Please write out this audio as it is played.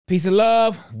Peace and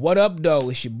love. What up, though?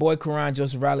 It's your boy, Karon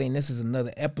Joseph Riley, and this is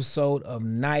another episode of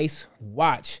Nice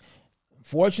Watch.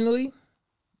 Unfortunately,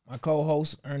 my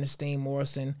co-host, Ernestine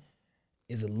Morrison,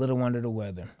 is a little under the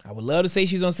weather. I would love to say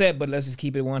she's on set, but let's just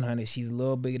keep it 100. She's a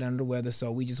little bit under the weather,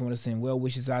 so we just want to send well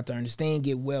wishes out to Ernestine.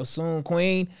 Get well soon,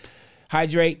 queen.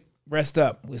 Hydrate, rest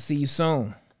up. We'll see you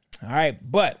soon. All right,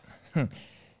 but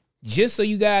just so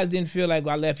you guys didn't feel like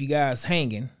I left you guys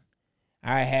hanging,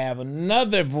 I have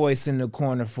another voice in the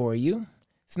corner for you.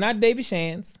 It's not David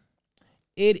Shands.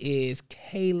 It is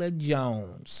Kaylene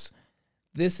Jones.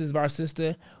 This is our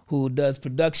sister who does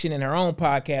production in her own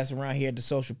podcast around here at The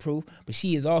Social Proof, but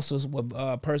she is also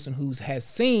a person who has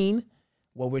seen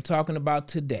what we're talking about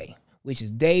today, which is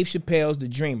Dave Chappelle's The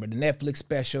Dreamer, the Netflix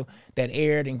special that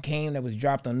aired and that was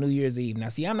dropped on New Year's Eve. Now,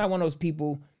 see, I'm not one of those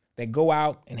people that go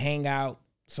out and hang out,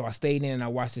 so I stayed in and I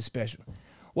watched this special.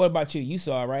 What about you? You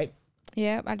saw it, right?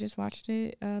 Yep, I just watched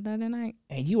it the other night.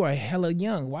 And you are hella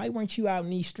young. Why weren't you out in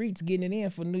these streets getting it in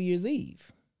for New Year's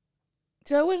Eve?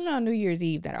 So it wasn't on New Year's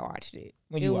Eve that I watched it.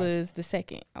 When you watched it? Was the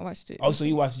second. I watched it. Oh, so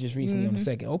you watched it just recently on the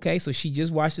second. Okay, so she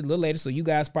just watched it a little later. So you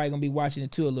guys probably going to be watching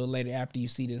it too a little later after you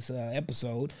see this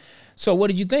episode. So what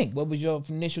did you think? What was your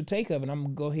initial take of it? I'm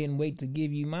going to go ahead and wait to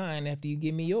give you mine after you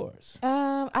give me yours.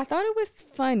 I thought it was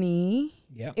funny.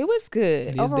 Yeah. It was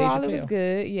good. Overall, it was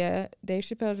good. Yeah, Dave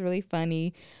Chappelle's really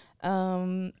funny.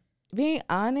 Being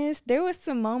honest, there was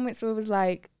some moments where it was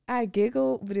like I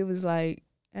giggled, but it was like,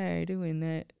 hey, doing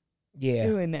that. Yeah,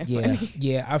 doing that funny.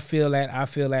 Yeah. I feel that.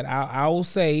 I will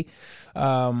say,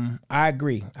 I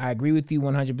agree. I agree with you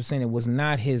 100%. It was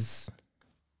not his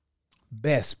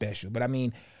best special, but I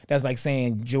mean, that's like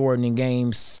saying Jordan in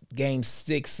game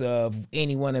 6 of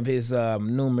any one of his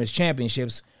numerous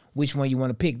championships. Which one you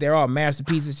want to pick? They're all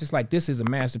masterpieces. Just like this is a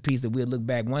masterpiece that we'll look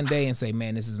back one day and say,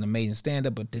 man, this is an amazing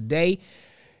stand-up. But today,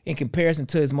 in comparison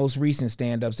to his most recent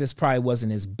stand-ups, this probably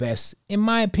wasn't his best, in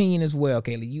my opinion as well,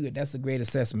 Kaylee. That's a great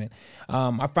assessment.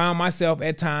 I found myself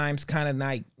at times kind of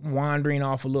like wandering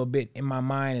off a little bit in my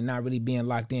mind and not really being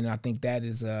locked in. And I think that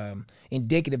is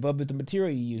indicative of the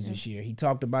material you used this year. He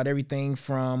talked about everything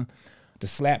from the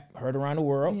slap heard around the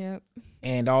world. Yep.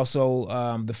 And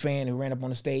also the fan who ran up on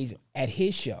the stage at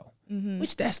his show,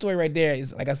 which that story right there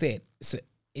is, like I said,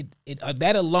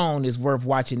 that alone is worth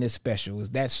watching this special.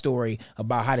 Is that story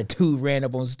about how the dude ran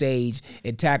up on stage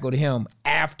and tackled him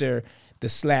after the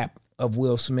slap of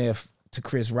Will Smith to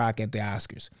Chris Rock at the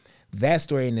Oscars. That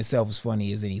story in itself is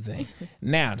funny as anything.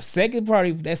 Now, the second part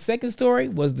of that second story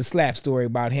was the slap story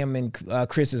about him and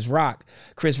Chris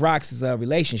Rock's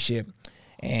relationship.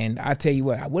 And I tell you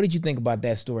what did you think about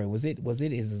that story? Was it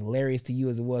as hilarious to you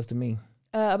as it was to me?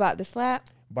 About the slap?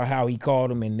 About how he called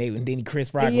him and then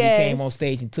Chris Rock when he came on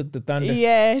stage and took the thunder.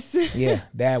 Yes. Yeah,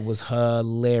 that was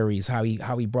hilarious how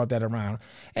he brought that around.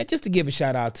 And just to give a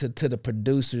shout out to the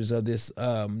producers of this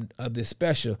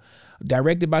special,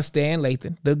 directed by Stan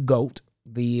Lathan, the GOAT.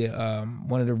 The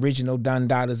one of the original Don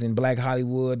Dadas in Black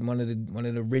Hollywood, one of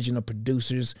the original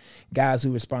producers, guys who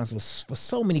were responsible for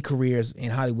so many careers in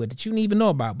Hollywood that you didn't even know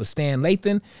about. But Stan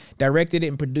Lathan directed it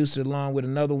and produced it along with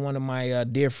another one of my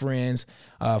dear friends,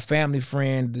 family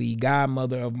friend, the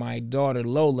godmother of my daughter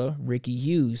Lola, Ricky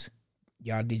Hughes.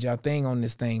 Y'all did y'all thing on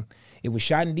this thing. It was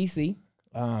shot in D.C.,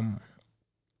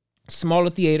 smaller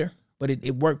theater, but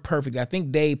it worked perfect. I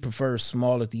think Dave prefers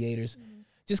smaller theaters.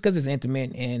 Just because it's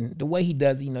intimate and the way he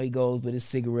does it, he goes with his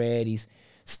cigarette, he's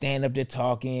standing up there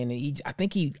talking. And I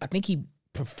think he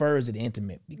prefers it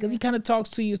intimate because he kind of talk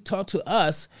to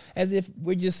us as if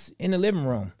we're just in the living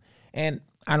room. And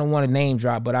I don't want to name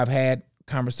drop, but I've had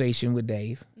conversation with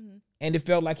Dave, and it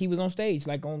felt like he was on stage,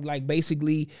 like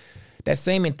basically that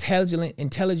same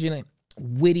intelligent,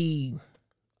 witty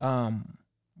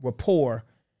rapport.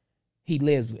 He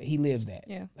lives that.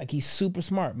 Yeah. Like he's super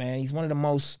smart, man. He's one of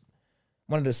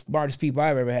the smartest people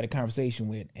I've ever had a conversation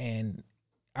with. And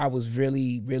I was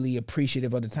really, really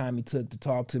appreciative of the time he took to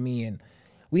talk to me. And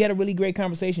we had a really great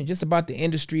conversation just about the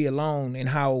industry alone and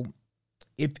how,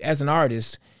 if as an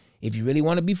artist, if you really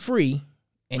want to be free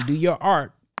and do your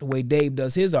art the way Dave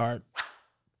does his art,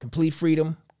 complete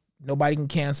freedom, nobody can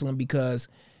cancel him because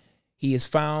he has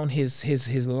found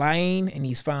his lane and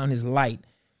he's found his light,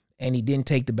 and he didn't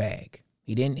take the bag.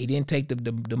 He didn't take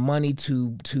the money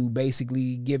to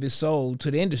basically give his soul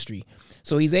to the industry.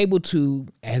 So he's able to,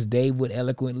 as Dave would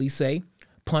eloquently say,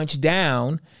 punch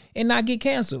down and not get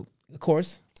canceled. Of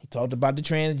course, he talked about the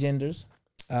transgenders.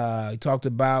 He talked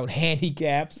about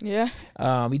handicaps. Yeah.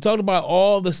 He talked about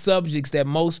all the subjects that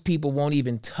most people won't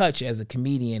even touch as a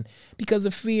comedian because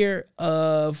of fear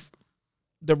of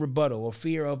the rebuttal or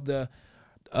fear of the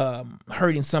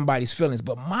hurting somebody's feelings.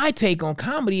 But my take on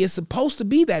comedy is supposed to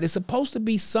be that. It's supposed to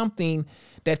be something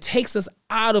that takes us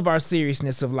out of our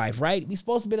seriousness of life, right? We're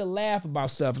supposed to be able to laugh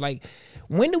about stuff. Like,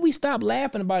 when do we stop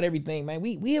laughing about everything, man?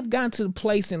 We have gotten to the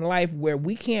place in life where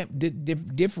we can't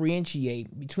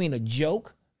differentiate between a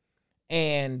joke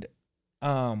and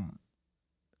a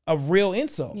real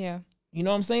insult. Yeah. You know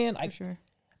what I'm saying? For sure.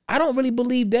 I don't really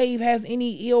believe Dave has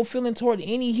any ill feeling toward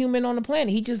any human on the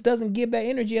planet. He just doesn't give that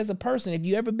energy as a person. If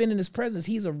you ever been in his presence,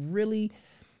 he's a really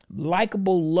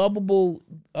likable, lovable,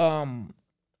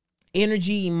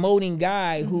 energy emoting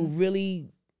guy who really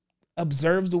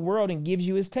observes the world and gives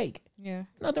you his take. Yeah.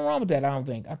 Nothing wrong with that, I don't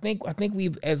think. I think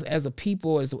we've as a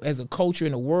people, as a culture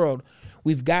in the world,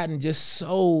 we've gotten just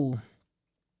so,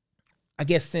 I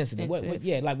guess, sensitive.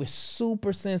 Like we're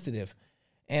super sensitive.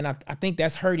 And I think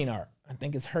that's hurting art. I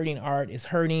think it's hurting art. It's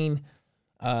hurting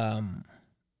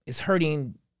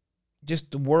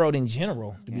just the world in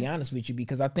general, to be honest with you,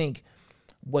 because I think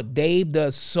what Dave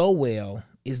does so well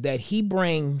is that he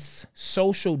brings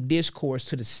social discourse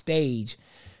to the stage,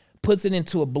 puts it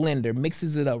into a blender,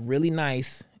 mixes it up really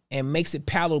nice, and makes it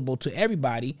palatable to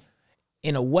everybody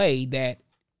in a way that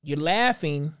you're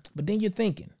laughing, but then you're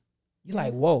thinking. You're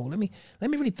like, whoa, let me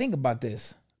really think about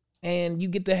this. And you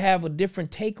get to have a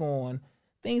different take on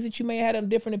things that you may have had a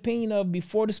different opinion of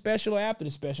before the special or after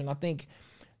the special. And I think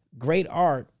great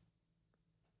art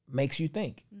makes you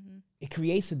think. It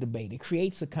creates a debate. It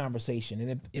creates a conversation.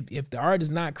 And if the art is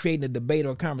not creating a debate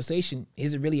or a conversation,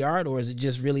 is it really art, or is it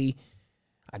just really,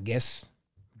 I guess,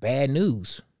 bad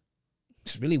news?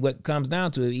 It's really what it comes down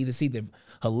to. Either see the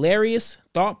hilarious,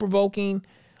 thought-provoking,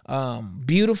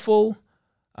 beautiful,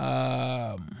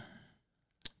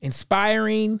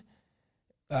 inspiring,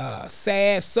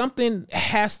 sad. Something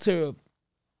has to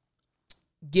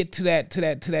get to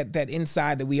that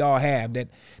inside that we all have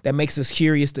that makes us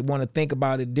curious, to want to think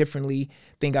about it differently,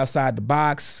 think outside the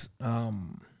box,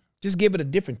 just give it a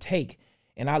different take.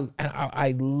 And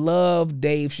I love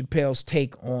Dave Chappelle's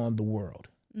take on the world.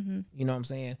 You know what I'm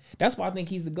saying? That's why I think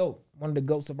he's the GOAT, one of the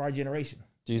GOATs of our generation.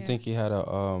 Do you think he had a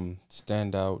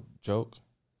standout joke,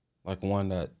 like one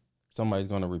that somebody's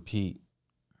going to repeat?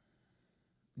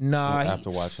 Nah,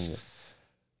 after watching it.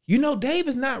 You know, Dave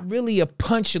is not really a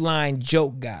punchline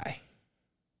joke guy.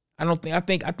 I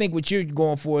think what you're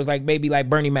going for is like maybe like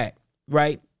Bernie Mac,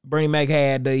 right? Bernie Mac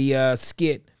had the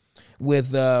skit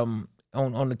with on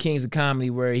the Kings of Comedy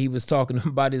where he was talking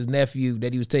about his nephew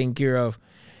that he was taking care of,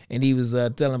 and he was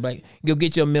telling him, like, go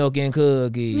get your milk and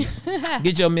cookies.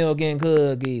 Get your milk and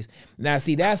cookies. Now,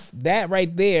 see, that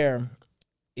right there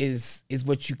is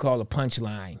what you call a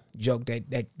punchline joke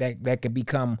that could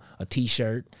become a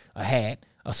T-shirt, a hat,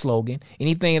 a slogan,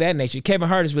 anything of that nature. Kevin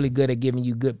Hart is really good at giving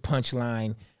you good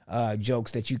punchline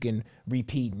jokes that you can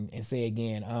repeat and say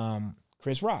again.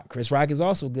 Chris Rock is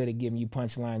also good at giving you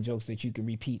punchline jokes that you can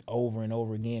repeat over and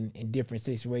over again in different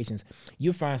situations.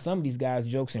 You'll find some of these guys'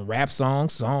 jokes in rap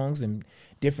songs and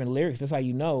different lyrics. That's how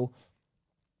you know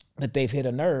that they've hit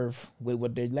a nerve with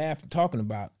what they're talking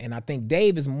about. And I think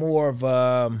Dave is more of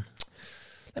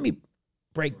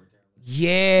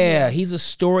he's a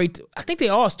story. I think they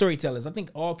all storytellers. I think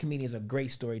all comedians are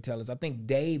great storytellers. I think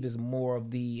Dave is more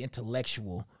of the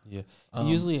intellectual. Yeah,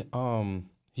 he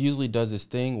usually does this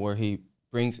thing where he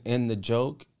brings in the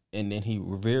joke and then he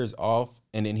veers off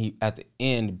and then he at the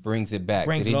end brings it back.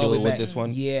 Did he do it with this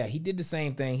one? Yeah, he did the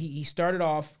same thing. He started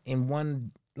off in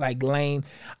one like lane.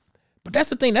 But that's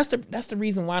the thing. That's the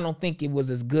reason why I don't think it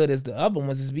was as good as the other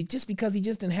ones, is just because he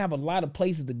just didn't have a lot of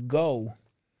places to go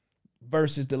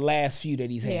versus the last few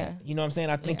that he's had. Yeah. You know what I'm saying?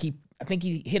 I think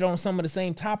he hit on some of the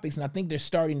same topics, and I think they're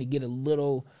starting to get a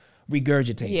little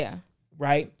regurgitated. Yeah.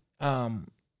 Right?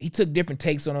 He took different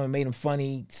takes on them and made them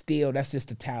funny. Still, that's just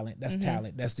a talent. That's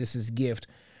talent. That's just his gift.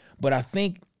 But I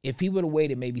think if he would have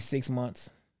waited maybe 6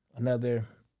 months, another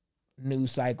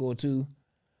news cycle or two,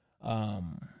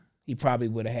 he probably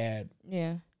would have had.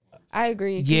 Yeah, I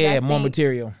agree. Yeah, more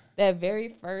material. That very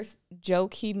first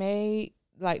joke he made,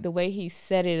 like the way he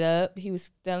set it up, he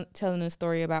was telling a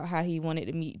story about how he wanted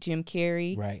to meet Jim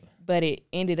Carrey. Right. But it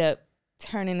ended up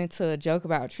turning into a joke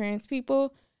about trans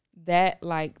people. That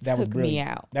took me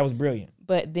out. That was brilliant.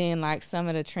 But then like some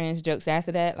of the trans jokes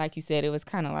after that, like you said, it was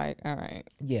kind of like, all right.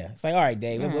 Yeah. It's like, all right,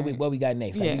 Dave, what we got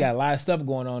next? Like, we got a lot of stuff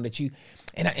going on that you,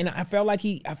 and I felt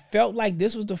like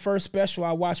this was the first special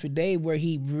I watched with Dave where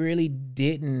he really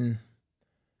didn't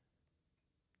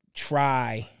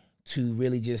try to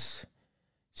really just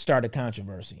start a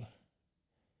controversy.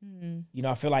 Mm-hmm. You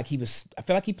know, I feel like he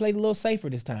played a little safer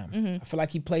this time. Mm-hmm. I feel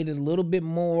like he played it a little bit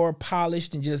more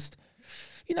polished and just,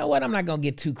 you know what, I'm not going to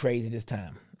get too crazy this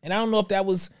time. And I don't know if that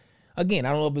was again,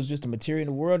 I don't know if it was just a material in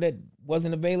the world that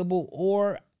wasn't available,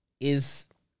 or is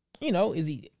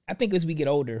he? I think as we get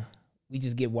older, we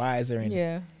just get wiser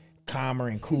and calmer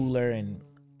and cooler, and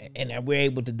we're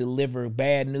able to deliver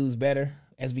bad news better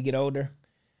as we get older.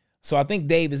 So I think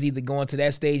Dave is either going to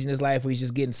that stage in his life where he's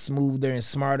just getting smoother and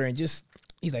smarter, and just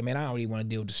he's like, man, I don't really want to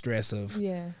deal with the stress of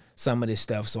some of this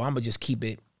stuff, so I'm gonna just keep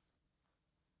it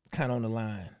kind of on the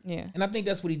line. Yeah. And I think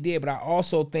that's what he did, but I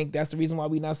also think that's the reason why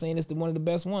we're not saying it's one of the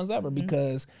best ones ever,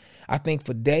 because I think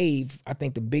for Dave, I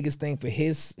think the biggest thing for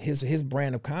his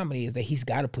brand of comedy is that he's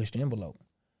got to push the envelope,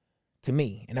 to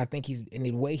me. And I think in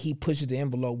the way he pushes the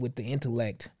envelope with the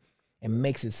intellect and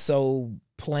makes it so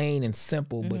plain and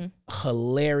simple, but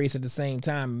hilarious at the same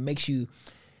time, makes you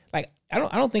like, I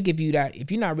don't think if you're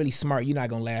not really smart, you're not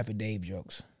going to laugh at Dave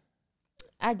jokes.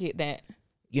 I get that.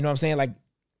 You know what I'm saying? Like,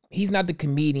 he's not the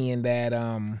comedian that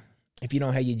if you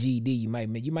don't have your GED, you might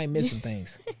miss some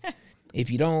things.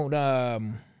 If you don't,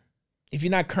 if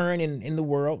you're not current in the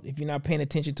world, if you're not paying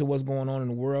attention to what's going on in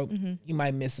the world, you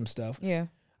might miss some stuff. Yeah,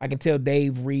 I can tell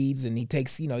Dave reads and he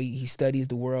takes, he studies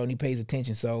the world and he pays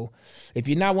attention. So if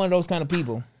you're not one of those kind of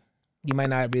people, you might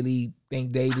not really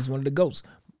think Dave is one of the GOATs.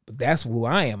 But that's who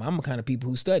I am. I'm the kind of people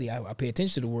who study. I pay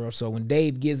attention to the world. So when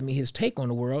Dave gives me his take on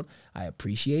the world, I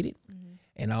appreciate it,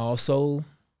 and I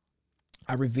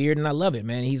revere it and I love it,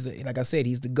 man. He's, like I said,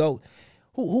 he's the GOAT.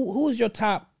 Who is your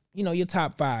top, your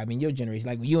top five in your generation?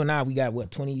 Like you and I, we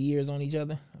got 20 years on each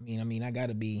other? I mean, I got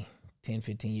to be 10,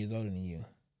 15 years older than you.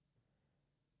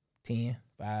 10,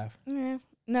 5? Yeah.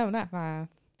 No, not 5.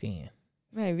 10.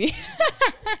 Maybe.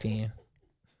 10.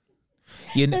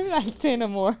 Maybe like 10 or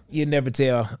more. You never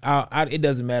tell. It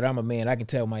doesn't matter. I'm a man. I can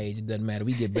tell my age. It doesn't matter.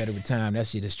 We get better with time. That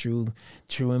shit is true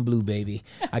and blue, baby.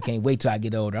 I can't wait till I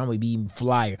get older. I'm gonna be even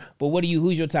flyer. But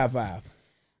who's your top 5?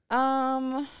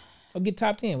 Or get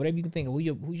top 10, whatever you can think of.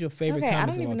 Who's your favorite? Okay, I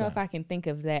don't even know if I can think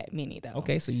of that many though.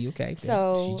 Okay, so you okay?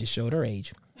 So she just showed her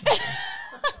age.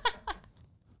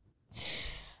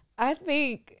 I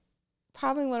think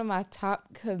probably one of my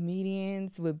top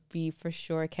comedians would be for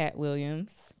sure Cat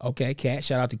Williams. Okay, Cat.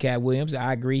 Shout out to Cat Williams.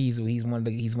 I agree. He's one of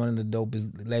the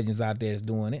dopest legends out there that's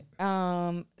doing it.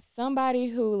 Somebody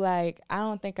who I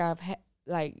don't think I've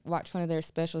watched one of their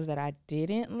specials that I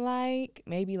didn't like.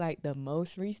 Maybe the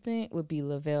most recent would be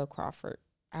Lavelle Crawford.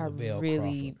 I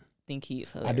really think he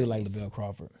is hilarious. I do like Lavelle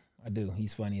Crawford. I do.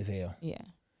 He's funny as hell. Yeah.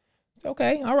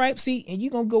 Okay, all right. See, and you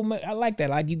gonna go. I like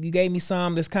that. Like you gave me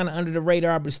some that's kind of under the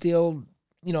radar, but still,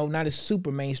 not as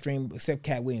super mainstream. Except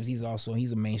Cat Williams, he's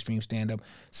a mainstream stand-up.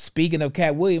 Speaking of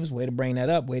Cat Williams, way to bring that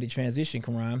up. Way to transition,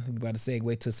 Karon. We're about to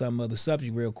segue to some other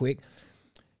subject real quick.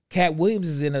 Cat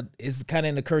Williams is kind of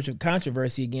in the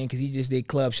controversy again because he just did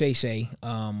Club Shay Shay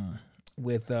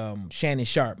with Shannon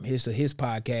Sharp, his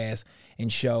podcast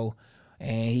and show,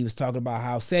 and he was talking about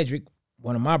how Cedric,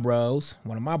 one of my bros,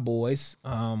 one of my boys,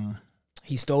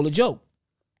 he stole a joke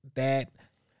that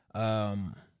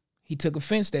he took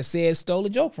offense that said stole a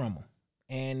joke from him.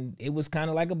 And it was kind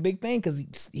of like a big thing because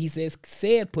he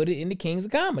said put it in the Kings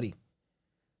of Comedy.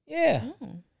 Yeah.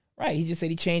 Right. He just said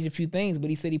he changed a few things, but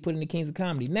he said he put it in the Kings of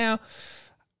Comedy. Now,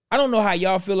 I don't know how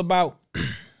y'all feel about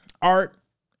art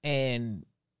and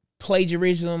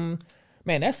plagiarism.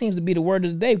 Man, that seems to be the word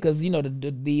of the day because,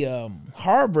 the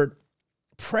Harvard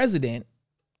president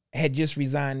had just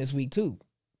resigned this week too,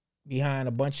 behind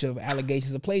a bunch of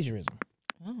allegations of plagiarism,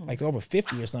 like over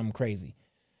 50 or something crazy.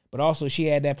 But also, she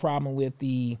had that problem with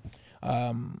the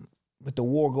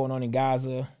war going on in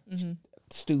Gaza.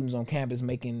 Students on campus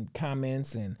making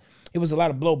comments, and it was a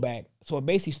lot of blowback. So it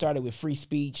basically started with free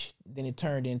speech, then it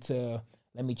turned into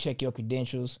let me check your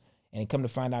credentials, and it come to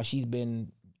find out she's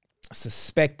been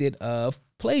suspected of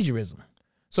plagiarism.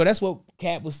 So that's what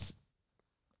Kat was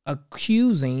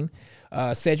accusing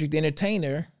Cedric the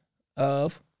Entertainer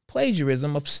of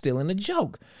plagiarism, of stealing a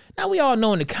joke. Now, we all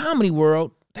know in the comedy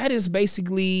world, that is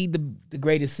basically the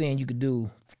greatest sin you could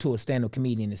do to a stand-up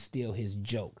comedian is steal his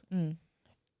joke.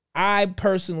 I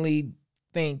personally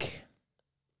think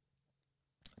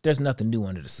there's nothing new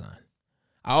under the sun.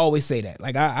 I always say that.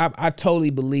 Like, I totally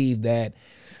believe that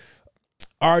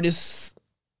artists,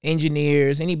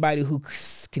 engineers, anybody who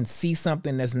can see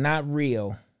something that's not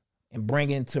real and bring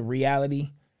it into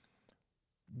reality,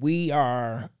 we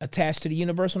are attached to the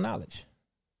universal knowledge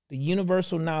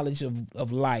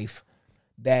of life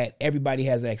that everybody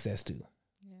has access to.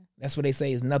 Yeah. That's what they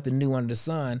say is nothing new under the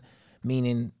sun,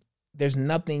 meaning there's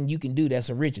nothing you can do that's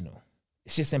original.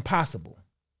 It's just impossible.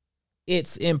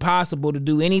 It's impossible to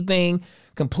do anything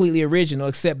completely original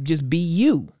except just be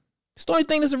you. It's the only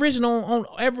thing that's original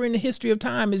ever in the history of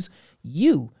time is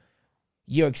you.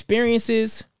 Your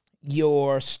experiences,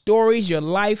 your stories, your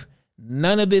life,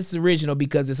 None of it's original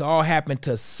because it's all happened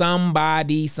to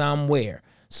somebody somewhere.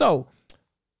 So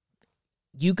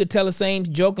you could tell the same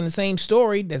joke and the same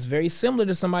story that's very similar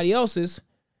to somebody else's.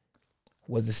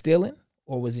 Was it stealing,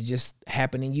 or was it just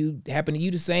happening to you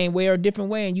the same way or a different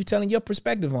way, and you telling your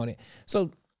perspective on it? So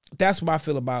that's what I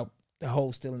feel about the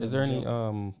whole stealing. Is there any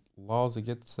laws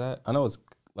against that? I know it's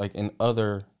like in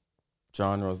other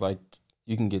genres, like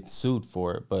you can get sued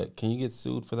for it, but can you get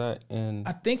sued for that? And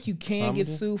I think you can get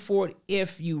sued for it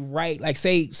if you write, like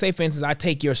say for instance, I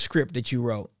take your script that you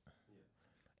wrote,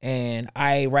 and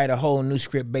I write a whole new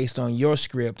script based on your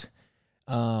script,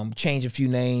 change a few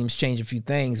names, change a few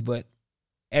things, but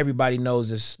everybody knows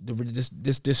this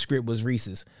script was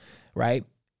Reese's, right?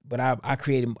 But I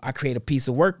create a piece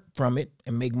of work from it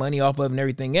and make money off of it and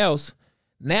everything else.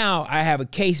 Now I have a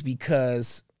case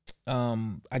because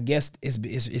I guess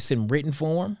it's in written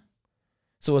form,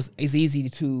 so it's easy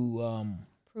to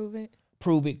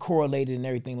prove it, correlate it, and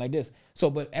everything like this. So,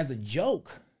 but as a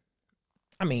joke,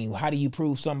 I mean, how do you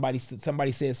prove somebody said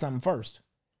something first,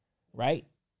 right?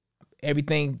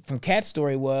 Everything from Cat's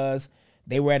story was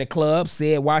they were at a club,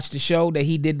 watched the show that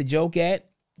he did the joke at,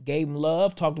 gave him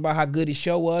love, talked about how good his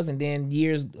show was, and then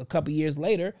a couple years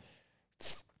later,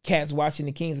 Cat's watching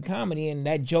the Kings of Comedy, and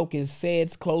that joke is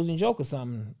Said's closing joke or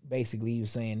something. Basically, he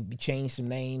was saying, change some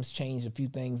names, change a few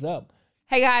things up.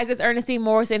 Hey guys, it's Ernestine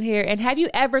Morrison here. And have you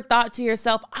ever thought to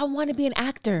yourself, I want to be an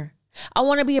actor? I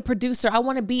want to be a producer. I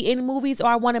want to be in movies,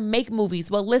 or I want to make movies.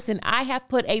 Well, listen, I have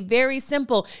put a very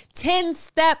simple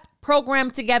 10-step program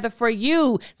together for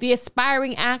you, the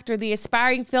aspiring actor, the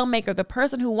aspiring filmmaker, the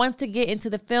person who wants to get into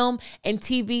the film and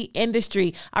TV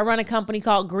industry. I run a company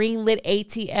called Greenlit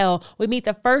ATL. We meet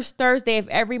the first Thursday of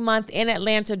every month in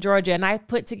Atlanta, Georgia, and I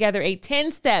put together a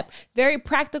 10-step, very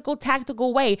practical,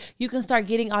 tactical way you can start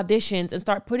getting auditions and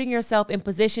start putting yourself in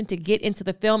position to get into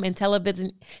the film and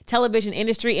television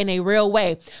industry in a real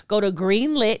way. Go to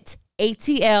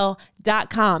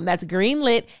greenlitatl.com. That's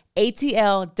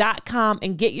greenlitatl.com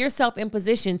and get yourself in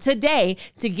position today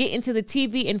to get into the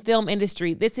TV and film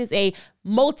industry. This is a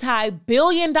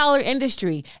multi-billion-dollar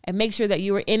industry, and make sure that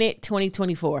you are in it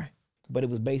 2024. But it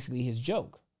was basically his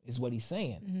joke, is what he's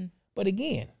saying. Mm-hmm. But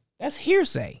again, that's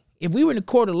hearsay. If we were in the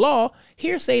court of law,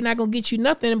 hearsay not going to get you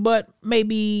nothing but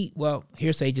maybe, well,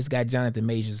 hearsay just got Jonathan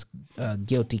Major's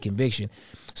guilty conviction.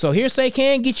 So hearsay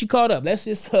can get you caught up. Let's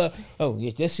just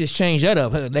let's just change that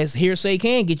up. Hearsay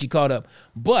can get you caught up,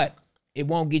 but it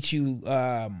won't get you.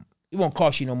 It won't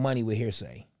cost you no money with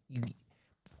hearsay.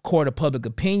 Court of public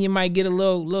opinion might get a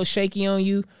little shaky on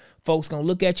you. Folks gonna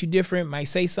look at you different. Might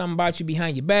say something about you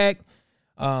behind your back.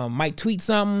 Might tweet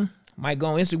something. Might go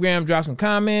on Instagram, drop some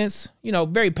comments.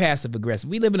 Very passive aggressive.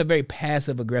 We live in a very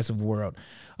passive aggressive world.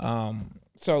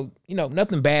 So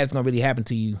nothing bad is gonna really happen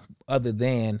to you other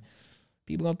than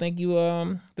people gonna think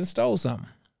you stole something.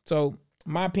 So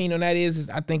my opinion on that is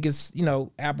I think it's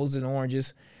apples and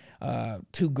oranges.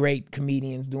 Two great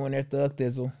comedians doing their thug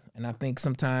thizzle, and I think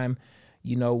sometimes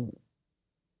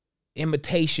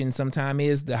imitation sometimes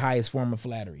is the highest form of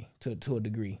flattery to a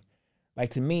degree. Like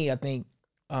to me, I think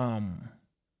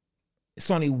it's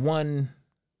only one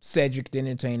Cedric the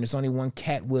Entertainer, it's only one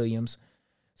Cat Williams.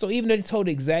 So even though they told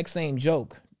the exact same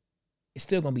joke, it's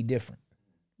still gonna be different.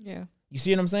 Yeah, you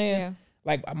see what I'm saying? Yeah.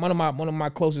 Like one of my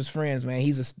closest friends, man,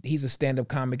 he's a stand-up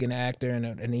comic and actor,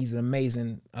 and he's an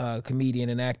amazing comedian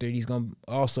and actor. He's gonna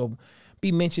also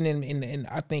be mentioned in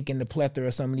I think in the plethora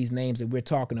of some of these names that we're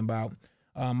talking about.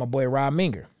 My boy Rob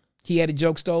Minger, he had a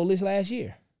joke stole this last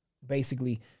year.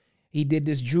 Basically, he did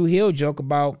this Drew Hill joke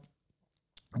about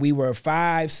we were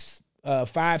five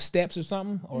steps or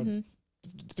something, or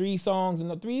 3 songs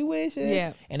and 3 wishes,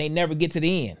 yeah, and they never get to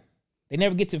the end. They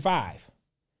never get to 5.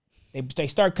 They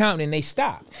start counting and they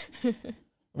stop.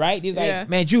 Right? He's like,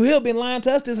 man, Drew Hill been lying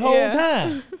to us this whole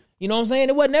time. You know what I'm saying?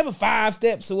 It wasn't never 5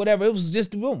 steps or whatever. It was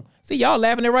just the boom. See, y'all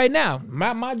laughing at right now.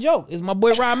 My joke is my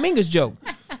boy Rob Minger's joke.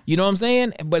 You know what I'm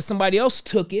saying? But somebody else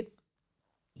took it,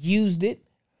 used it,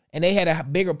 and they had a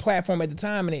bigger platform at the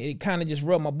time, and it kind of just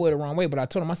rubbed my boy the wrong way. But I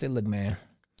told him, I said, look, man,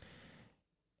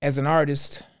 as an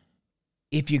artist,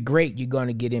 if you're great, you're going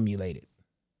to get emulated.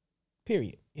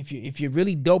 Period. If you're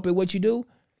really dope at what you do,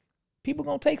 people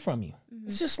gonna take from you. Mm-hmm.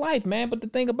 It's just life, man. But the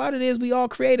thing about it is we all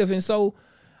creative. And so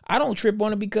I don't trip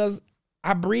on it because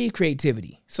I breathe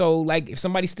creativity. So like if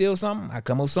somebody steals something, I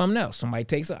come up with something else. Somebody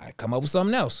takes it, I come up with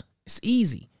something else. It's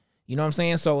easy. You know what I'm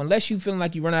saying? So unless you feeling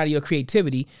like you run out of your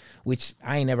creativity, which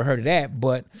I ain't never heard of that,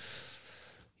 but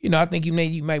I think you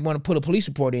might want to put a police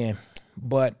report in.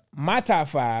 But my top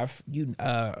 5,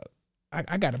 I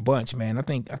got a bunch, man. I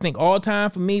think all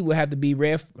time for me would have to be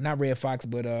not Red Fox,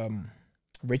 but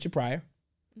Richard Pryor.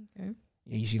 Okay.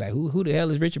 She's like, who the hell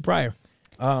is Richard Pryor?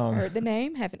 Heard the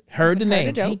name, haven't heard the name.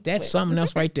 The joke, Ain't that something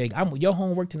else right there? Your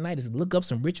homework tonight is look up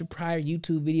some Richard Pryor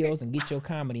YouTube videos and get your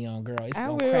comedy on, girl. It's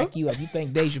gonna crack you up. You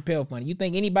think Dave Chappelle funny? You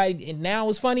think anybody now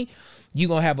is funny? You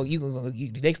gonna have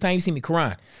next time you see me,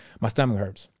 Karon, my stomach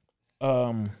hurts.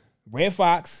 Red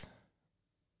Fox,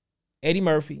 Eddie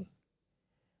Murphy,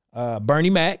 Bernie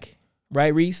Mac,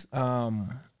 right, Reese?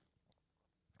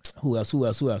 Who else?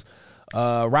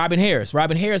 Robin Harris.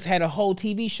 Robin Harris had a whole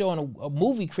TV show and a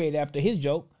movie created after his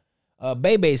joke,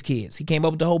 Bebe's Kids. He came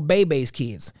up with the whole Bebe's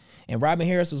Kids. And Robin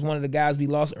Harris was one of the guys we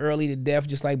lost early to death,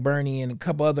 just like Bernie and a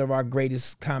couple other of our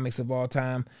greatest comics of all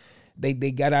time. They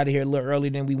got out of here a little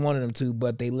earlier than we wanted them to,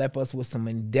 but they left us with some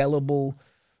indelible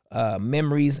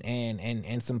memories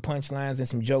and some punchlines and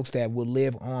some jokes that will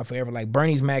live on forever. Like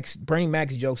Bernie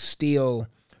Mac's jokes still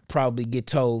probably get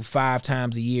told 5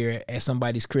 times a year at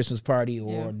somebody's Christmas party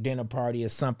or dinner party or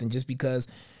something, just because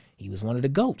he was one of the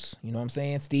GOATs. You know what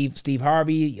I'm saying? Steve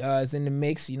Harvey is in the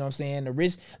mix. You know what I'm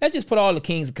saying? Let's just put all the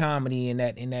kings of comedy in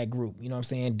that group. You know what I'm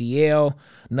saying? DL,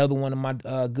 another one of my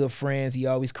good friends. He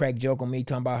always crack joke on me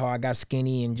talking about how I got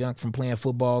skinny and junk from playing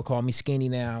football. Call me skinny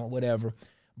now, whatever.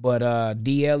 But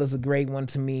DL is a great one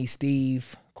to me.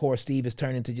 Steve has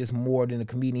turned into just more than a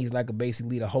comedian. He's like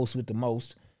basically the host with the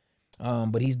most.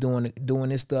 But he's doing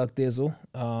his thug thizzle.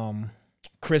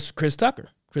 Chris Tucker.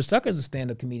 Chris Tucker's a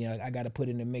stand-up comedian I got to put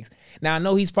in the mix. Now, I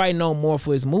know he's probably known more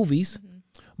for his movies,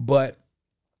 but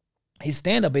his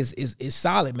stand-up is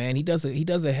solid, man. He does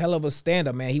a hell of a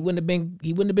stand-up, man. He wouldn't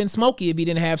have been Smokey if he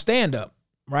didn't have stand-up,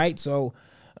 right? So,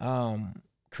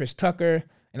 Chris Tucker,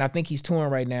 and I think he's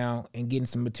touring right now and getting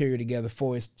some material together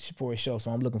for his show.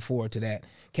 So I'm looking forward to that.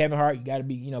 Kevin Hart, you got to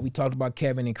be, we talked about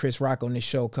Kevin and Chris Rock on this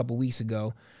show a couple weeks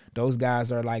ago. Those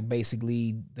guys are like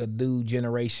basically the new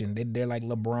generation. They're like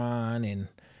LeBron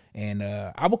and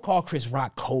I would call Chris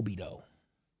Rock Kobe though,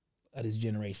 of this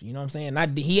generation. You know what I'm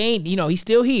saying? He ain't, he's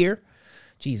still here.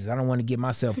 Jesus, I don't want to get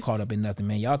myself caught up in nothing,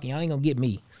 man. Y'all ain't gonna get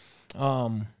me.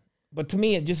 But to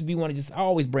me, I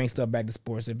always bring stuff back to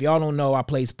sports. If y'all don't know, I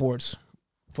played sports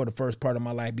for the first part of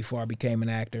my life before I became an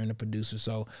actor and a producer.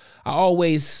 So I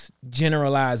always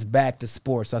generalize back to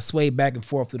sports. I sway back and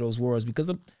forth to those words because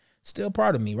I'm still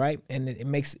part of me, right? And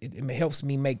it helps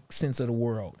me make sense of the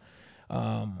world.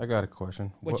 I got a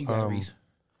question. What you got, Reese?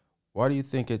 Why do you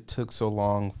think it took so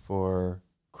long for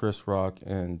Chris Rock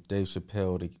and Dave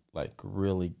Chappelle to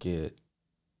really get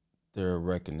their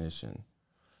recognition?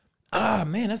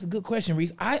 Man, that's a good question,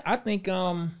 Reese. I think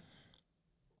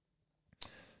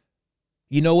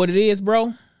you know what it is,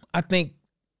 bro? I think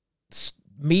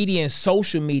media and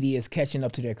social media is catching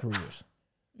up to their careers.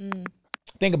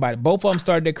 Think about it. Both of them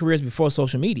started their careers before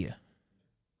social media,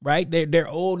 right? They're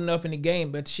old enough in the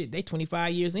game, but shit, they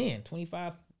 25 years in.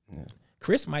 25. Yeah.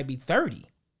 Chris might be 30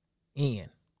 in.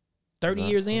 30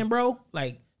 years in, bro?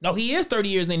 No, he is 30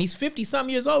 years in. He's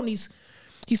 50-something years old, and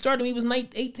he started when he was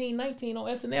 18, 19 on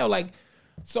SNL.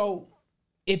 So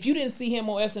if you didn't see him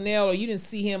on SNL or you didn't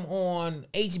see him on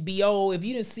HBO, if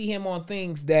you didn't see him on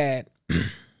things that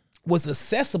was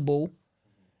accessible,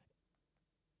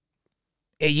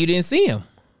 and you didn't see him.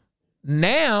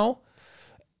 Now,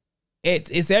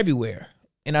 it's everywhere.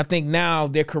 And I think now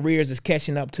their careers is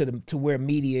catching up to where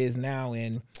media is now.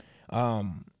 And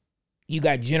you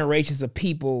got generations of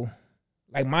people,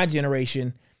 like my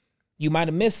generation, you might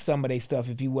have missed some of their stuff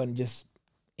if you wasn't just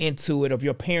into it, or if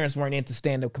your parents weren't into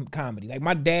stand-up comedy. Like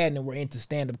my dad and them were into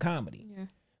stand-up comedy. Yeah.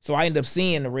 So I ended up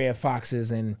seeing the Red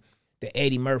Foxes and the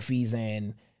Eddie Murphys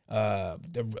and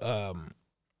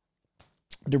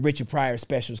the Richard Pryor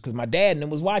specials, because my dad and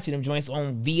them was watching them joints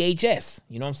on VHS.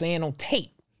 You know what I'm saying? On tape.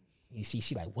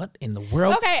 She like, what in the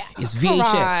world is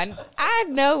VHS? I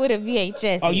know what a VHS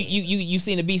is. Oh, you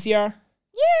seen the VCR?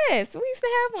 Yes, we used to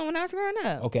have one when I was growing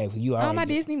up. Okay, you all my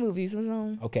Disney movies was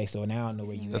on. Okay, so now I know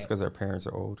where you. That's because our parents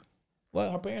are old. Well,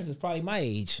 our parents is probably my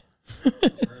age.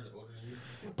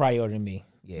 Probably older than me.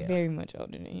 Yeah, very much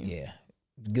older than you. Yeah,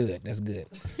 good. That's good.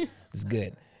 It's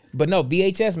good. But no,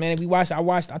 VHS, man.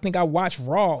 I think I watched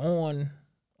Raw on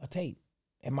a tape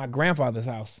at my grandfather's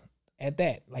house. At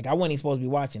that, I wasn't even supposed to be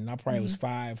watching. I probably was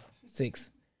 5,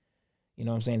 6. You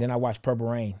know what I'm saying? Then I watched Purple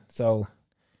Rain. So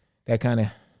that kind of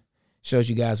shows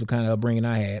you guys what kind of upbringing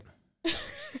I had.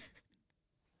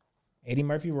 Eddie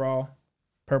Murphy, Raw,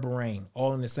 Purple Rain,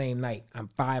 all in the same night. I'm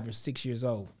 5 or 6 years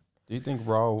old. Do you think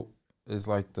Raw is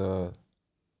the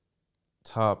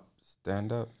top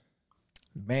stand-up?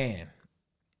 Man.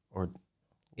 Or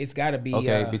it's got to be.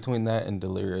 Okay, between that and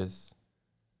Delirious.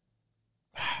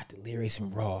 Delirious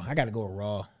and Raw. I got to go with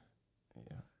Raw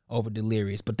over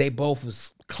Delirious. But they both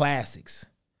was classics.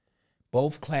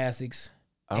 Both classics.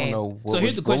 I don't know. So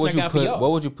here's the question I got for y'all.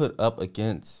 What would you put up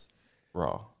against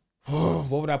Raw? What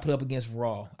would I put up against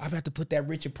Raw? I'd have to put that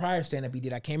Richard Pryor stand-up he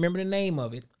did. I can't remember the name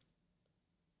of it.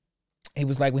 It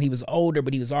was like when he was older,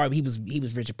 but he was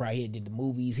Richard Pryor. He did the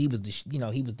movies. He was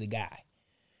he was the guy.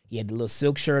 He had the little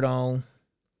silk shirt on,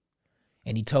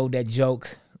 and he told that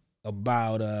joke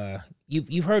about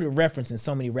you've heard it referenced in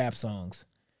so many rap songs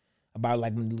about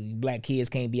like when black kids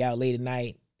can't be out late at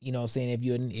night. You know what I'm saying?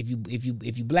 If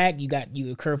you black,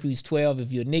 your curfew's 12.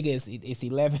 If you're a nigga, it's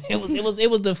 11. It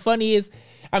was the funniest.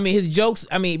 I mean, his jokes.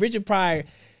 I mean, Richard Pryor.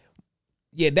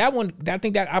 Yeah, that one. I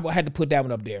think that I had to put that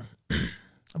one up there.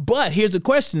 But here's the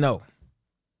question though: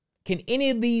 can any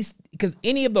of these? Because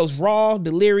any of those Raw,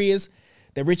 Delirious,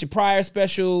 the Richard Pryor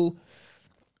special,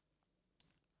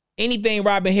 anything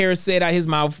Robin Harris said out of his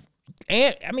mouth,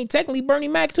 and I mean technically Bernie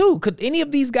Mac too. Could any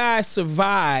of these guys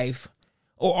survive?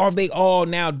 Or are they all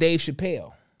now Dave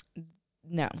Chappelle?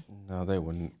 No, they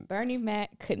wouldn't. Bernie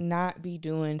Mac could not be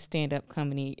doing stand-up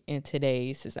comedy in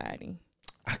today's society.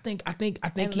 I think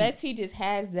unless he just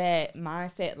has that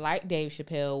mindset like Dave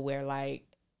Chappelle, where like,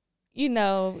 you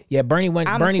know, yeah, Bernie was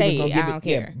gonna give it.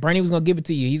 Yeah, Bernie was gonna give it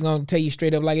to you. He's gonna tell you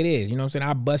straight up like it is. You know what I'm saying?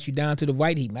 I bust you down to the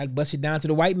white heat. I bust you down to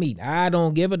the white meat. I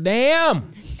don't give a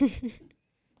damn.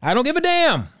 I don't give a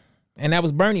damn. And that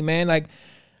was Bernie, man. Like,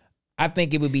 I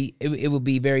think it would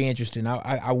be very interesting.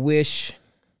 I wish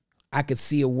I could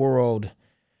see a world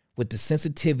with the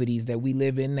sensitivities that we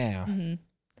live in now,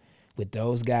 with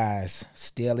those guys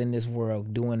still in this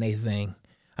world doing their thing.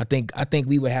 I think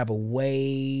we would have a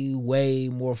way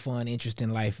more fun,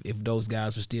 interesting life if those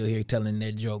guys were still here telling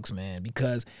their jokes, man.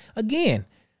 Because again,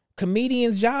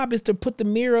 comedians' job is to put the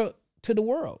mirror to the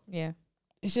world. Yeah,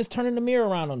 it's just turning the mirror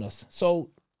around on us.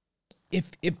 So.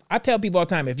 If I tell people all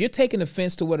the time, if you're taking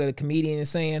offense to what a comedian is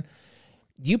saying,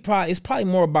 it's probably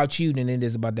more about you than it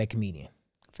is about that comedian.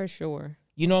 For sure.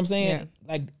 You know what I'm saying? Yeah.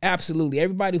 Like, absolutely.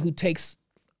 Everybody who takes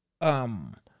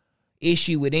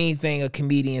issue with anything a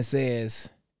comedian says,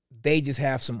 they just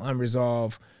have some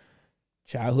unresolved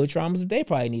childhood traumas that they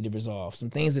probably need to resolve. Some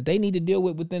things that they need to deal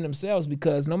with within themselves,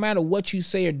 because no matter what you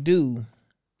say or do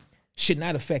should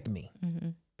not affect me.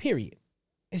 Mm-hmm. Period.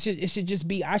 It should just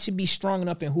be, I should be strong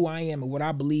enough in who I am and what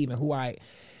I believe and who I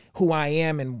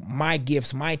am and my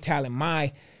gifts, my talent,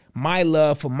 my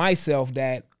love for myself,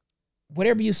 that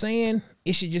whatever you're saying,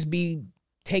 it should just be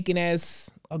taken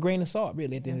as a grain of salt,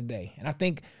 really, at the end of the day. And I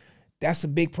think that's a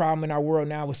big problem in our world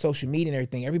now with social media and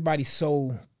everything. Everybody's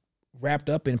so wrapped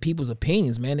up in people's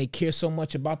opinions, man. They care so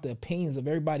much about the opinions of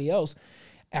everybody else.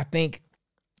 I think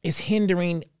it's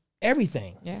hindering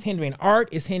everything. Yeah. It's hindering art.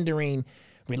 It's hindering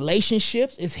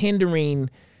relationships. It's hindering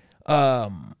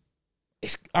our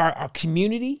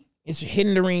community. It's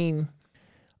hindering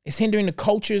the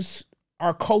cultures.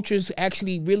 Our cultures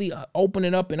actually really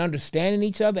opening up and understanding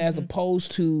each other, as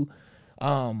opposed to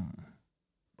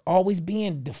always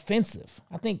being defensive.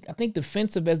 I think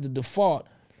defensive as the default.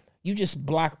 You just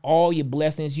block all your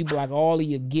blessings. You block all of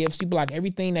your gifts. You block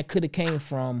everything that could have came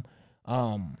from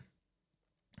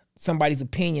somebody's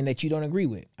opinion that you don't agree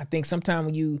with. I think sometimes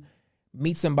when you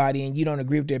meet somebody and you don't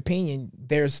agree with their opinion,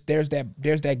 there's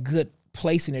that good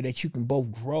place in there that you can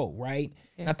both grow, right?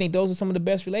 Yeah. And I think those are some of the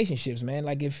best relationships, man.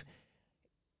 Like if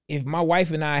my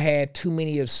wife and I had too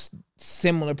many of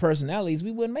similar personalities,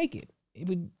 we wouldn't make it.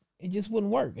 It just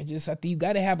wouldn't work. I think you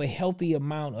got to have a healthy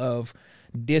amount of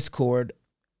discord.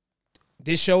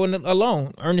 This show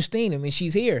alone, Ernestine, I mean,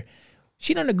 she's here.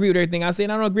 She doesn't agree with everything I say,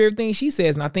 and I don't agree with everything she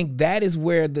says. And I think that is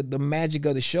where the magic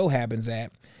of the show happens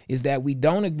at, is that we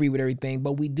don't agree with everything,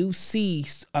 but we do see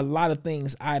a lot of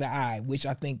things eye to eye, which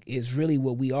I think is really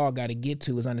what we all got to get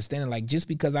to, is understanding, like, just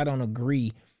because I don't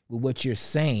agree with what you're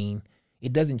saying,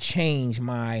 it doesn't change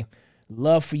my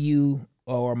love for you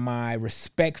or my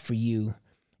respect for you.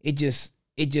 It just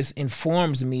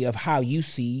informs me of how you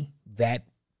see that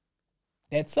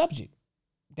subject,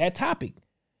 that topic.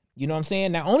 You know what I'm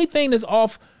saying? Now, only thing that's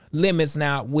off limits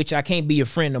now, which I can't be your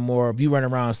friend no more, if you run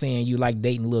around saying you like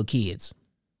dating little kids.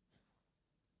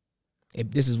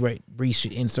 If this is where Reese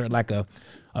should insert like a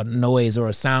noise or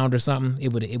a sound or something,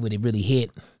 it would really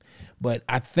hit. But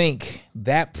I think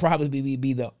that probably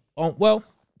be the,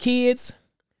 kids,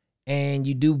 and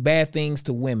you do bad things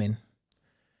to women,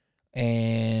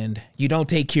 and you don't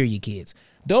take care of your kids.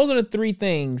 Those are the three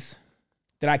things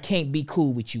that I can't be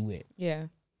cool with you with. Yeah.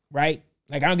 Right?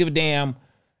 Like, I don't give a damn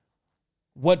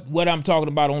what I'm talking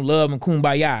about on love and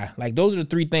kumbaya. Like, those are the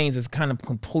three things that's kind of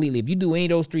completely, if you do any of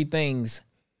those three things,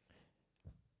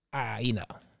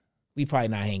 we probably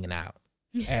not hanging out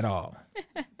at all.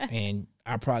 And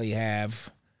I probably have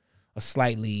a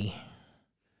slightly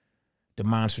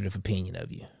demonstrative opinion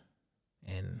of you.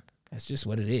 And That's just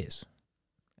what it is.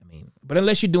 I mean, but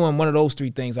unless you're doing one of those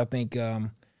three things, I think,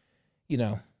 you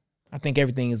know, I think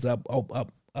everything is up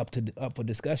for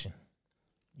discussion.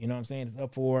 You know what I'm saying? It's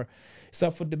up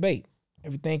for debate.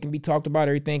 Everything can be talked about.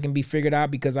 Everything can be figured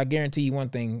out, because I guarantee you one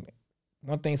thing.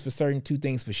 One thing's for certain, two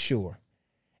things for sure.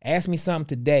 Ask me something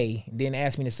today, and then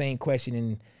ask me the same question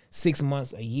in 6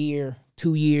 months, a year,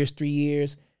 2 years, 3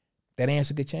 years. That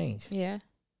answer could change. Yeah.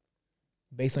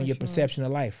 Based on your perception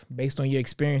of life, based on your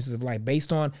experiences of life,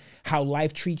 based on how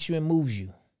life treats you and moves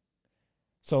you.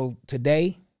 So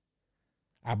today,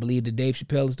 I believe that Dave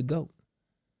Chappelle is the GOAT.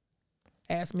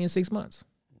 Ask me in 6 months.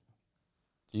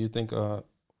 Do you think, not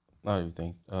do you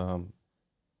think,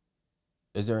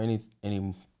 is there any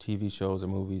TV shows or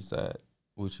movies that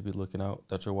we should be looking out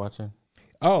that you're watching?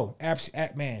 Oh,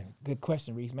 man, good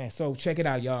question, Reese. Man, so check it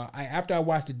out, y'all. After I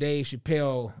watched the Dave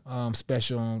Chappelle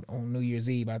special on New Year's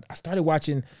Eve, I started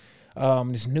watching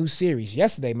this new series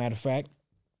yesterday, matter of fact.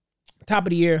 Top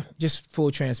of the year, just full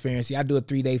transparency. I do a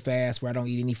 3-day fast where I don't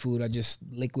eat any food. I just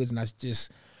liquids, and I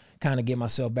just kind of get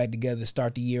myself back together to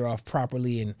start the year off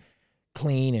properly and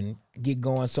clean and get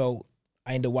going. So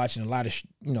I end up watching a lot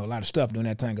of stuff during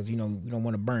that time, because, you know, you don't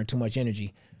want to burn too much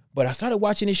energy. But I started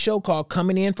watching this show called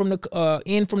Coming In from the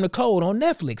Cold on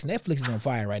Netflix. Netflix is on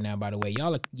fire right now, by the way.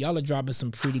 Y'all are dropping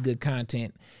some pretty good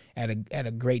content at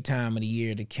a great time of the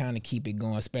year to kind of keep it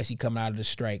going, especially coming out of the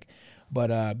strike.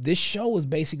 But this show is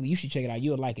basically, you should check it out.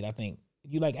 You'll like it, I think.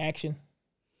 You like action?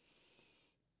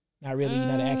 Not really? You're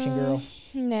not an action girl?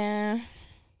 Nah.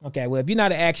 Okay, well, if you're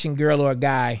not an action girl or a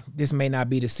guy, this may not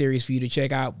be the series for you to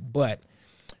check out, but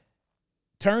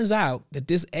turns out that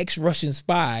this ex-Russian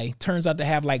spy turns out to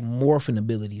have like morphing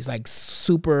abilities, like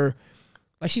super,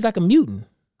 like she's like a mutant.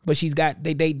 But she's got,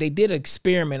 they did an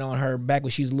experiment on her back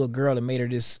when she was a little girl and made her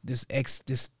this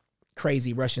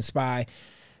crazy Russian spy.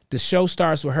 The show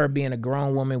starts with her being a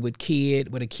grown woman with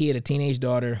a teenage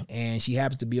daughter, and she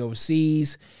happens to be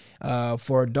overseas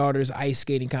for her daughter's ice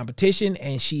skating competition,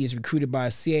 and she is recruited by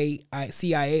a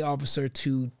CIA officer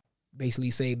to basically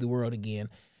save the world again.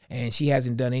 And she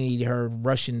hasn't done any of her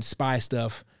Russian spy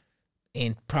stuff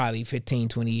in probably 15,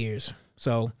 20 years.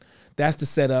 So that's the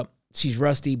setup. She's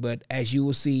rusty, but as you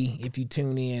will see if you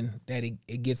tune in, that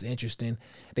it gets interesting.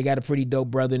 They got a pretty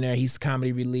dope brother in there. He's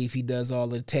comedy relief. He does all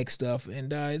the tech stuff,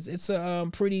 and it's a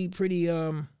pretty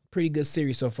good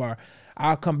series so far.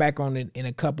 I'll come back on it in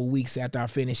a couple weeks after I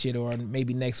finish it, or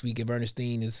maybe next week if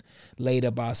Ernestine is laid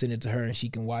up. I'll send it to her and she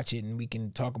can watch it, and we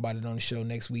can talk about it on the show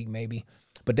next week maybe.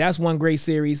 But that's one great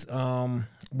series.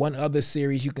 One other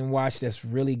series you can watch that's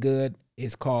really good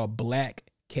is called Black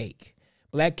Cake.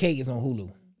 Black Cake is on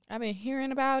Hulu. I've been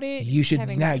hearing about it. You should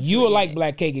now. You will like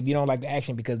Black Cake if you don't like the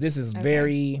action, because this is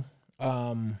very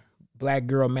black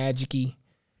girl magic-y.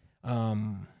 I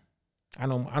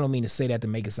don't mean to say that to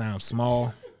make it sound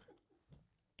small.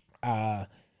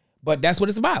 But that's what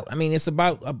it's about. I mean, it's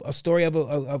about a story of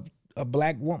a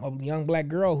black woman, a young black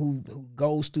girl who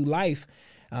goes through life.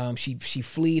 She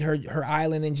fled her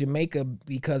island in Jamaica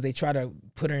because they try to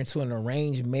put her into an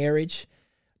arranged marriage.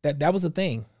 That was a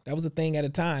thing. That was a thing at a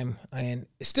time, and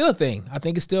it's still a thing. I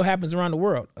think it still happens around the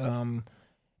world.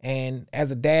 And as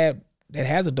a dad that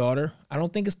has a daughter, I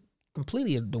don't think it's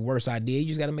completely the worst idea. You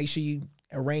just got to make sure you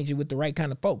arrange it with the right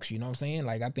kind of folks. You know what I'm saying?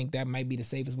 Like, I think that might be the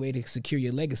safest way to secure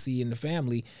your legacy in the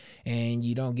family, and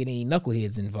you don't get any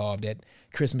knuckleheads involved at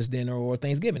Christmas dinner or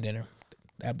Thanksgiving dinner.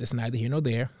 That's neither here nor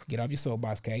there. Get off your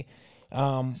soapbox, Kay.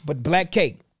 But Black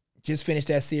Cake, just finished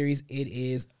that series. It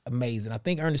is amazing. I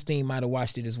think Ernestine might have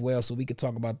watched it as well, so we could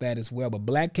talk about that as well. But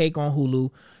Black Cake on Hulu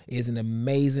is an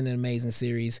amazing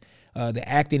series. The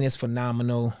acting is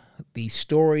phenomenal. The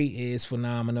story is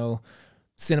phenomenal.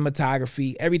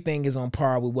 Cinematography, everything is on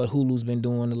par with what Hulu's been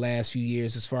doing the last few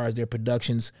years as far as their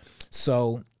productions.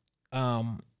 So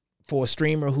for a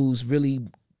streamer who's really,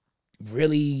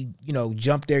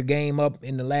 jumped their game up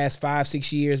in the last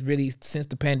 5-6 years, really since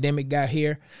the pandemic got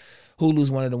here,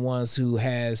 Hulu's one of the ones who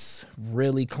has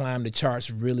really climbed the charts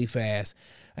really fast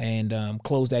and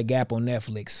closed that gap on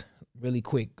Netflix really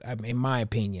quick, in my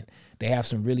opinion. They have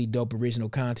some really dope original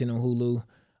content on Hulu,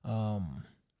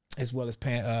 as well as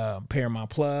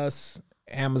Paramount Plus,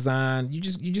 Amazon. You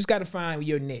just got to find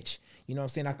your niche. You know what I'm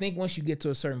saying? I think once you get to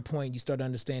a certain point, you start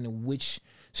understanding which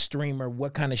streamer,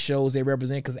 what kind of shows they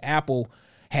represent, because Apple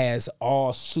has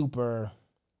all super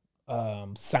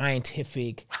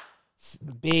scientific,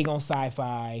 big on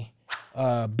sci-fi,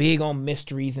 big on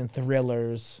mysteries and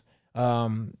thrillers.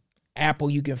 Apple,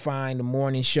 you can find the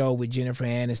morning show with Jennifer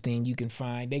Aniston. You can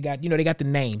find they got the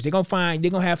names. They're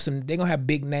gonna have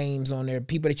big names on there.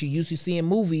 People that you usually see in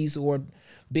movies or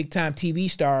big time TV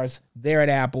stars. They're at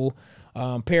Apple.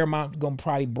 Paramount gonna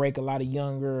probably break a lot of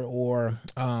younger or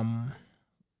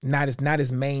not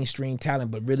as mainstream talent,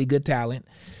 but really good talent.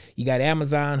 You got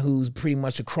Amazon, who's pretty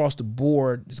much across the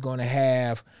board is going to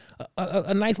have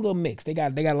a nice little mix. They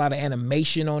got a lot of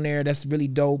animation on there that's really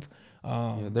dope.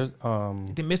 There's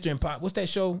the Mr. What's that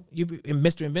show?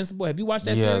 Mr. Invincible. Have you watched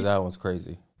that series? Yeah, that one's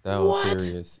crazy. That was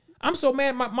serious. I'm so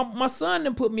mad. My son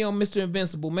done put me on Mr.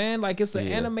 Invincible, man. Like it's an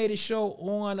animated show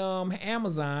on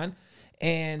Amazon,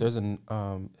 and there's an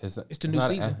it's the new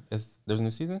season. There's a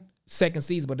new season. Second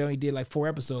season, but they only did like 4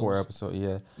 episodes.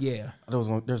 Yeah.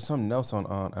 There's something else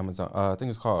on Amazon. I think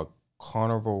it's called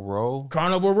Carnival Row.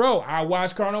 I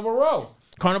watched Carnival Row.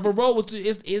 Carnival Row is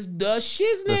the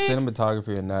shiznit. The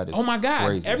cinematography in that is oh my god,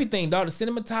 crazy. Everything, dog. The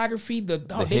cinematography, the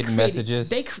hidden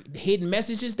messages. Hidden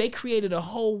messages. They created a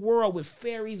whole world with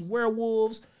fairies,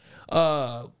 werewolves.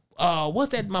 What's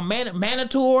that? My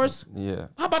Manitors. Yeah.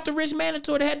 How about the rich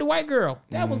Manitor that had the white girl?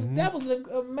 That was an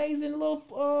amazing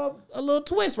little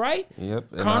twist, right?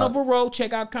 Yep. Carnival Row.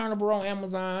 Check out Carnival Row on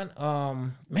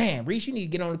Amazon. Man, Reese, you need to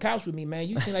get on the couch with me, man.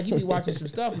 You seem like you be watching some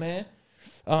stuff, man.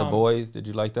 The Boys, did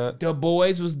you like that? The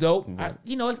Boys was dope.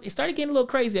 It started getting a little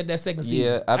crazy at that second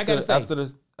season. Yeah, after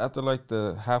like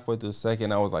the halfway through the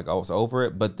second, I was over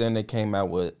it. But then they came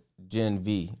out with Gen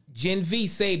V. Gen V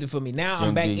saved it for me. Now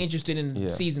I'm back interested in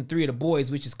season 3 of The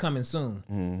Boys, which is coming soon.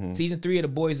 Mm-hmm. Season 3 of The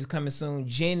Boys is coming soon.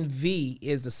 Gen V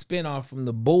is the spinoff from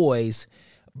The Boys,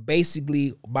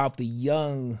 basically about the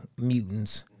young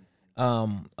mutants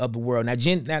of the world. Now,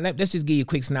 let's just give you a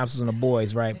quick synopsis on The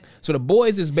Boys, right? So The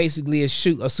Boys is basically a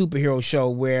superhero show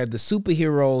where the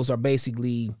superheroes are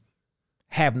basically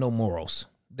have no morals.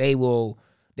 They will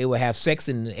have sex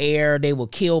in the air. They will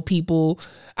kill people.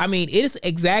 I mean, it's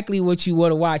exactly what you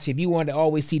want to watch if you want to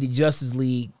always see the Justice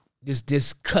League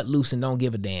just cut loose and don't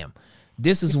give a damn.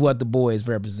 This is what The Boys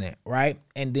represent, right?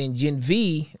 And then Gen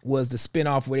V was the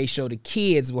spinoff where they show the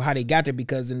kids how they got there,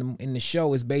 because in the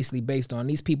show is basically based on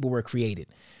these people were created.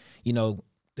 You know,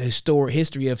 the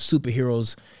history of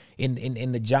superheroes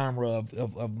in the genre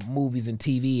of movies and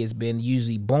TV has been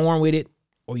usually born with it,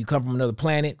 or you come from another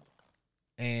planet,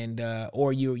 and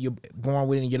or you're born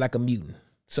with it and you're like a mutant.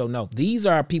 So no, these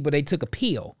are people, they took a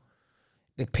pill.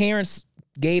 The parents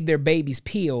gave their babies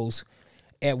pills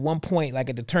at one point, like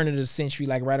at the turn of the century,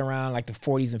 like right around like the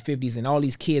 40s and 50s, and all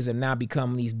these kids have now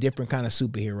become these different kind of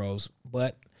superheroes,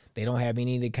 but they don't have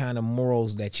any of the kind of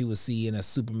morals that you would see in a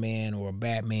Superman or a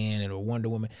Batman or a Wonder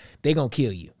Woman. They gonna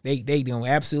kill you. They gonna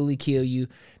absolutely kill you.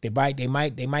 They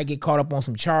might get caught up on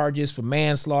some charges for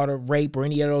manslaughter, rape, or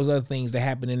any of those other things that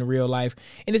happen in real life.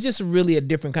 And it's just really a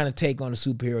different kind of take on the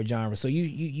superhero genre. So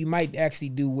you might actually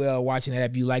do well watching that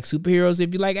if you like superheroes,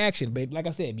 if you like action. But like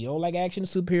I said, if you don't like action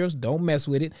and superheroes, don't mess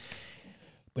with it.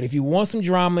 But if you want some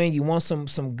drama and you want some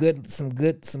good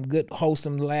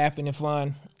wholesome laughing and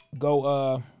fun,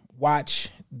 go watch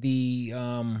the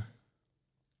drama.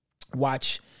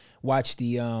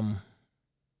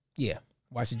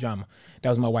 That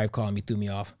was my wife calling me, threw me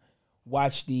off.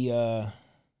 Watch the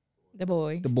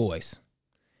Boys.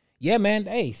 Yeah, man.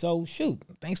 Hey, so shoot.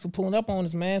 Thanks for pulling up on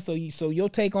us, man. So your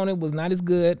take on it was not as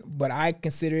good, but I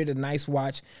consider it a nice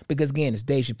watch because again, it's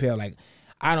Dave Chappelle. Like,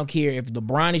 I don't care if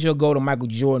LeBron is your GOAT or Michael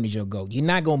Jordan is your GOAT. You're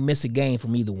not gonna miss a game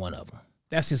from either one of them.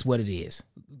 That's just what it is.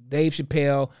 Dave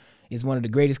Chappelle is one of the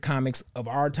greatest comics of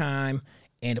our time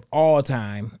and of all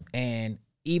time. And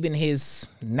even his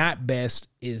not best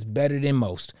is better than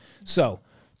most. So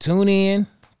tune in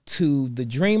to The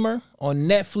Dreamer on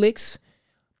Netflix,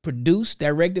 produced,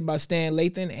 directed by Stan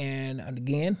Lathan. And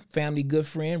again, family good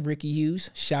friend, Ricky Hughes.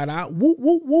 Shout out. Whoop,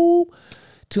 whoop, whoop.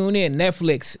 Tune in.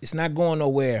 Netflix. It's not going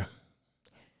nowhere.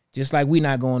 Just like we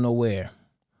not going nowhere.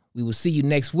 We will see you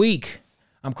next week.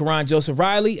 I'm Karon Joseph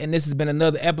Riley, and this has been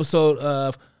another episode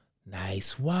of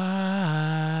Nice Watch.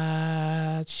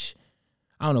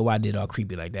 I don't know why I did all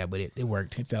creepy like that, but it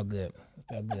worked. It felt good.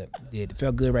 It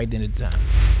felt good right then at the time.